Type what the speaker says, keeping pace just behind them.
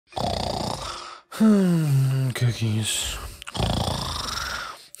Cookies.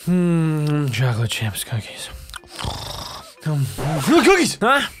 Chocolate chips cookies. Cookies!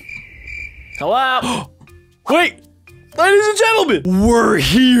 Huh? Hello? Wait! Ladies and gentlemen, we're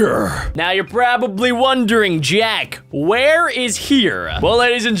here. Now you're probably wondering, Jack, where is here? Well,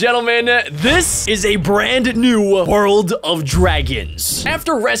 ladies and gentlemen, this is a brand new world of dragons.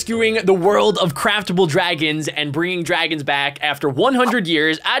 After rescuing the world of craftable dragons and bringing dragons back after 100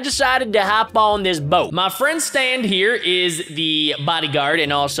 years, I decided to hop on this boat. My friend Stan here is the bodyguard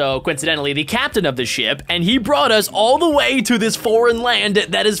and also, coincidentally, the captain of the ship, and he brought us all the way to this foreign land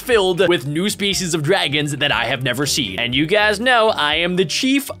that is filled with new species of dragons that I have never seen. And you guys know I am the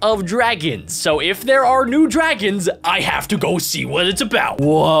chief of dragons. So if there are new dragons, I have to go see what it's about.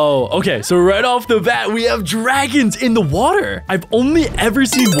 Whoa. Okay, so right off the bat, we have dragons in the water. I've only ever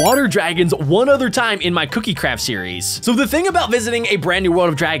seen water dragons one other time in my cookie craft series. So the thing about visiting a brand new world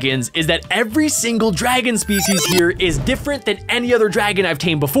of dragons is that every single dragon species here is different than any other dragon I've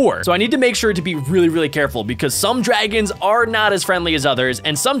tamed before. So I need to make sure to be really, really careful because some dragons are not as friendly as others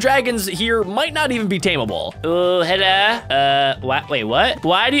and some dragons here might not even be tameable. Oh, hello. Wait, what?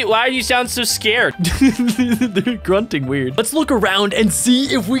 Why do you sound so scared? They're grunting weird. Let's look around and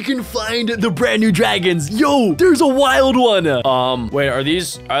see if we can find the brand new dragons. Yo, there's a wild one. Wait,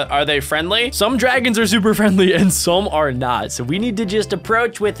 are they friendly? Some dragons are super friendly and some are not. So we need to just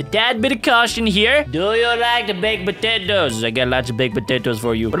approach with a tad bit of caution here. Do you like the baked potatoes? I got lots of baked potatoes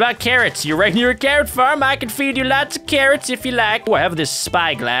for you. What about carrots? You're right near a carrot farm. I can feed you lots of carrots if you like. Oh, I have this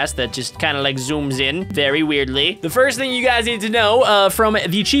spyglass that just kind of like zooms in very weirdly. The first thing you guys need to know from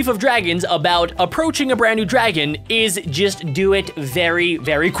the Chief of Dragons about approaching a brand new dragon is just do it very,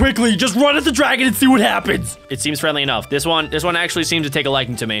 very quickly. Just run at the dragon and see what happens. It seems friendly enough. This one actually seems to take a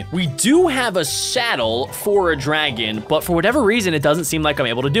liking to me. We do have a saddle for a dragon, but for whatever reason, it doesn't seem like I'm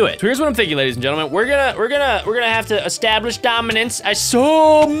able to do it. So here's what I'm thinking, ladies and gentlemen. We're gonna have to establish dominance. I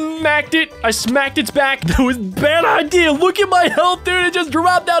smacked it. I smacked its back. That was a bad idea. Look at my health, dude. It just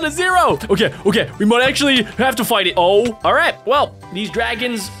dropped down to 0. Okay. We might actually have to fight it. Oh, all right. Well, these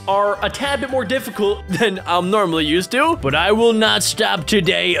dragons are a tad bit more difficult than I'm normally used to, but I will not stop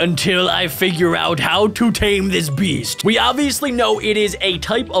today until I figure out how to tame this beast. We obviously know it is a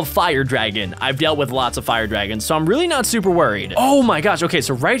type of fire dragon. I've dealt with lots of fire dragons, so I'm really not super worried. Oh my gosh. Okay,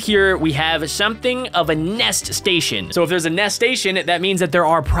 so right here, we have something of a nest station. So if there's a nest station, that means that there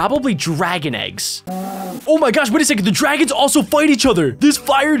are probably dragon eggs. Oh my gosh, wait a second. The dragons also fight each other. This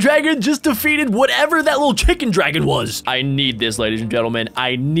fire dragon just defeated whatever that little chicken dragon was. I need this, ladies and gentlemen.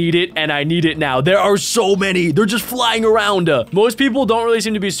 I need it, and I need it now. There are so many. They're just flying around. Most people don't really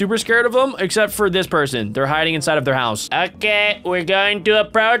seem to be super scared of them, except for this person. They're hiding inside of their house. Okay, we're going to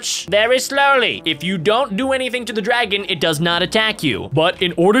approach very slowly. If you don't do anything to the dragon, it does not attack you. But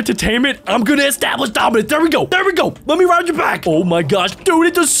in order to tame it, I'm gonna establish dominance. There we go. Let me ride your back. Oh my gosh, dude,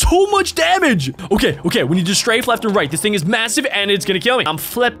 it does so much damage. Okay, we need to strafe left and right. This thing is massive, and it's gonna kill me. I'm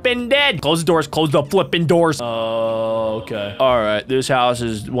flipping dead. Close the doors. Close the flipping doors. Okay. All right, this house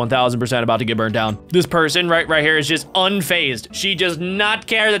is 1000% about to get burned down. This person right here is just unfazed. She does not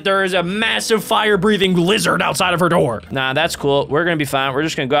care that there is a massive fire-breathing lizard outside of her door. Nah, that's cool. We're gonna be fine. We're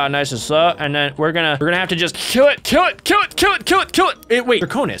just gonna go out nice and slow, and then we're gonna have to just kill it. Wait,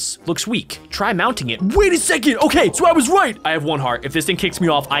 Draconis looks weak. Try mounting it. Wait a second. Okay, so I was right. I have 1 heart. If this thing kicks me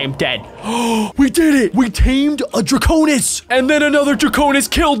off, I am dead. We did it. We tamed a Draconis, and then another Draconis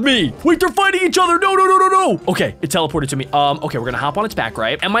killed me. Wait, they're fighting each other. No. Okay, it teleported to me. Okay, we're gonna hop on its back,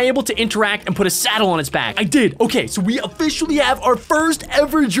 right? Am I able to interact and put a saddle on its back? I did. Okay, so we officially have our first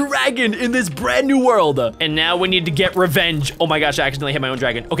ever dragon in this brand new world. And now we need to get revenge. Oh my gosh, I accidentally hit my own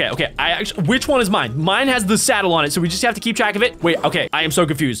dragon. Okay. Which one is mine? Mine has the saddle on it, so we just have to keep track of it. Wait, okay, I am so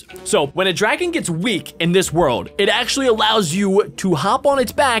confused. So when a dragon gets weak in this world, it actually allows you to hop on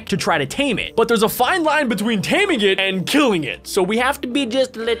its back to try to tame it. But there's a fine line between taming it and killing it. So we have to be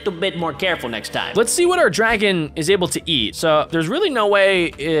just a little bit more careful next time. Let's see what our dragon is able to eat. So there's really no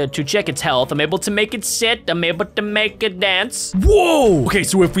way to check its health. I'm able to make it sit. I'm able to make it dance. Whoa! Okay,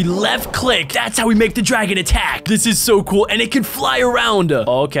 so if we left click, that's how we make the dragon attack. This is so cool, and it can fly around.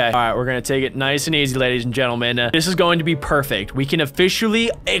 Okay, all right, we're gonna take it nice and easy, ladies and gentlemen. This is going to be perfect. We can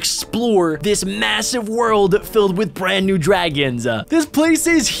officially explore this massive world filled with brand new dragons. This place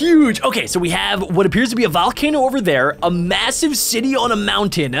is huge. Okay, so we have what appears to be a volcano over there, a massive city on a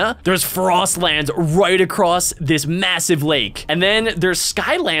mountain. There's Frostlands right across this massive lake. And then there's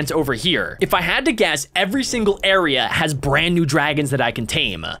Skylands over here. If I had to guess, every single area has brand new dragons that I can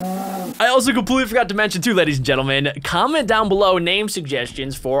tame. I also completely forgot to mention too, ladies and gentlemen, comment down below name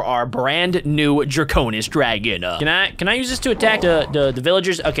suggestions for our brand new Draconis dragon. Can I use this to attack the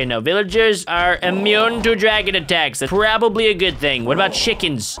villagers? Okay, no, villagers are immune to dragon attacks. That's probably a good thing. What about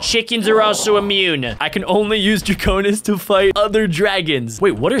chickens? Chickens are also immune. I can only use Draconis to fight other dragons.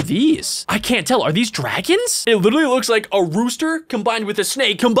 Wait, what are these? I can't tell. Are these dragons? It literally looks like a rooster combined with a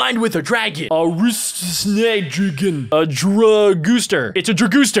snake combined with a dragon. A rooster snake dragon. A dragooster. It's a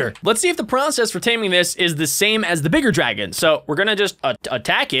dragooster. Let's see if the process for taming this is the same as the bigger dragon. So we're gonna just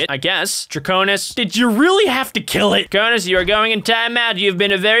attack it, I guess. Draconis, did you really have to kill it? Draconis, you are going in timeout. You've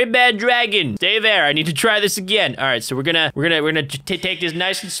been a very bad dragon. Stay there. I need to try this again. All right, so we're gonna take this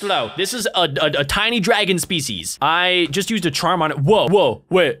nice and slow. This is a tiny dragon species. I just used a charm on it. Whoa,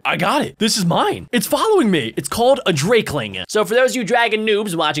 wait, I got it. This is mine. It's following me. It's called a drakeling. So for those of you dragon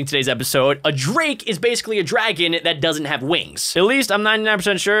noobs watching today's episode, a drake is basically a dragon that doesn't have wings. At least I'm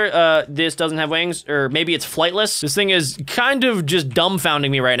 99% sure this doesn't have wings, or maybe it's flightless. This thing is kind of just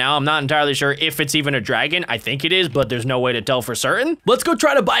dumbfounding me right now. I'm not entirely sure if it's even a dragon. I think it is, but there's no way to tell for certain. Let's go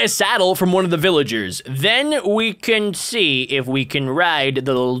try to buy a saddle from one of the villagers. Then we can see if we can ride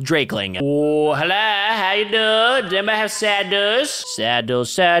the little drakeling. Oh, hello, how you doing? Does anybody have saddles? Saddle.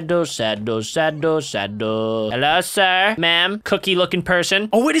 Hello, sir, ma'am, cookie-looking person.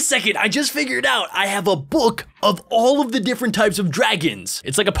 Oh, wait a second, I just figured out I have a book of all of the different types of dragons.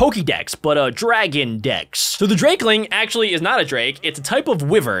 It's like a Pokédex, but a dragon dex. So the drakeling actually is not a drake, it's a type of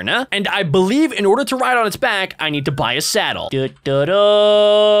wyvern, and I believe in order to ride on its back, I need to buy a saddle.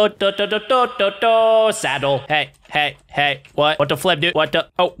 Saddle. Hey, what the flip, dude? What the,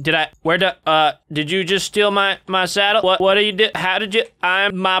 oh, did you just steal my saddle? What did you do? How did you,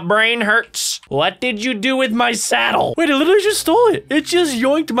 my brain hurts. What did you do with my saddle? Wait, I literally just stole it. It just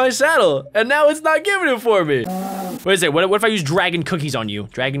yoinked my saddle, and now it's not giving it for me. Wait a second, what if I use dragon cookies on you?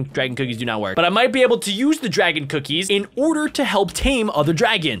 Dragon cookies do not work. But I might be able to use the dragon cookies in order to help tame other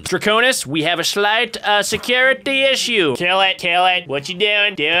dragons. Draconis, we have a slight security issue. Kill it. What you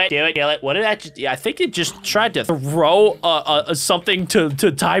doing? Do it, kill it. What did I just, I think it just tried to throw something to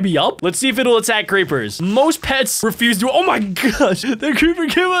tie me up. Let's see if it'll attack creepers. Most pets refuse to, oh my gosh, the creeper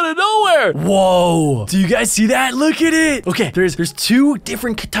came out of nowhere. Whoa, do you guys see that? Look at it. Okay, there's two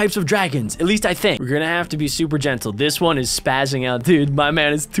different types of dragons, at least I think. We're gonna have to be super gentle. This one is spazzing out, dude. My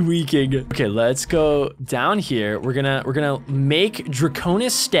man is tweaking. Okay, let's go down here. We're gonna make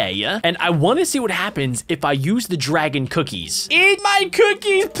Draconis stay, and I want to see what happens if I use the dragon cookies. Eat my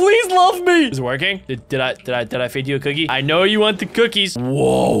cookies, please love me. Is it working? Did I feed you a cookie? I know you want the cookies.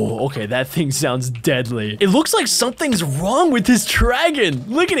 Whoa, okay, that thing sounds deadly. It looks like something's wrong with this dragon.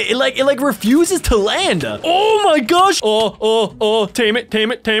 Look at it. It like refuses to land. Oh my gosh. Oh, tame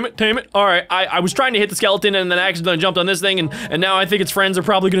it. All right, I was trying to hit the skeleton and then accidentally jumped on this thing, and now I think its friends are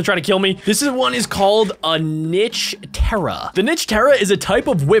probably gonna try to kill me. This one is called a Niche Terra. The Niche Terra is a type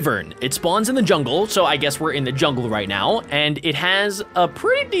of wyvern. It spawns in the jungle, so I guess we're in the jungle right now, and it has a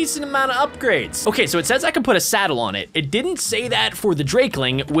pretty decent amount of upgrades. Okay, so it says I can put a saddle on it. It didn't say that for the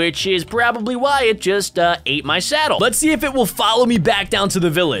drakeling, which is probably why it just ate my saddle. Let's see if it will follow me back down to the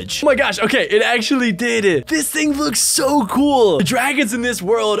village. Oh my gosh, okay, it actually did it. This thing looks so cool. The dragons in this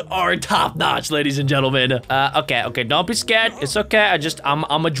world are top-notch, ladies and gentlemen. Okay, don't be scared. It's okay.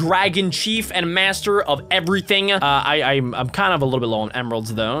 I'm a dragon chief and master of everything. I'm kind of a little bit low on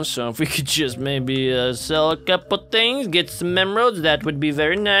emeralds though, so if we could just maybe sell a couple things, get some emeralds, that would be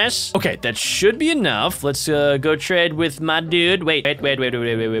very nice. Okay, that should be enough. Let's go trade with my dude. Wait.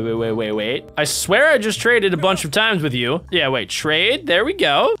 I swear I just traded a bunch of times with you. Yeah, wait, trade. There we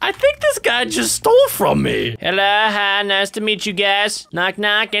go. I think this guy just stole from me. Hello, hi, nice to meet you guys. Knock,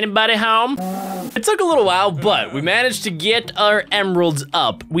 knock, anybody home? It took a little while, but we managed to get our emeralds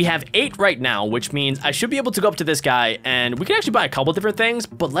up. We have 8 right now, which means I should be able to go up to this guy and we can actually buy a couple different things,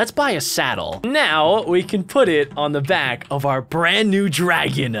 but let's buy a saddle. Now we can put it on the back of our brand new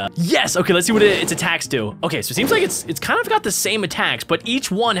dragon. Yes, okay, let's see what its attacks do. Okay, so it seems like it's kind of got the same attacks, but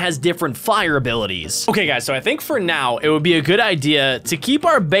each one has different fire abilities. Okay, guys, so I think for now, it would be a good idea to keep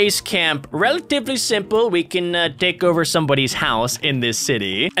our base camp relatively simple. We can take over somebody's house in this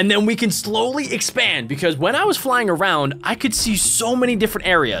city, and then we can slowly expand, because when I was flying around, I could see so many different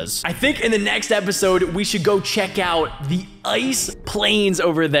areas. I think in the next episode, we should go check out the ice plains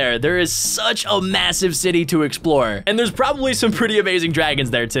over there. There is such a massive city to explore. And there's probably some pretty amazing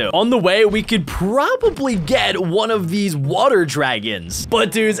dragons there too. On the way, we could probably get one of these water dragons.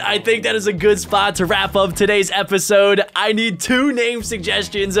 But dudes, I think that is a good spot to wrap up today's episode. I need 2 name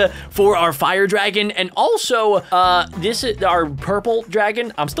suggestions for our fire dragon, and also this is our purple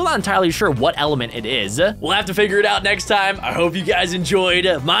dragon. I'm still not entirely sure what element it is. We'll have to figure it out next time. I hope you guys enjoyed.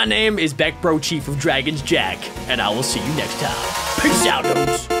 My name is BeckBro, Chief of Dragons Jack, and I will see you next time. Peace out,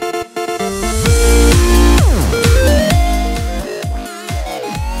 dudes.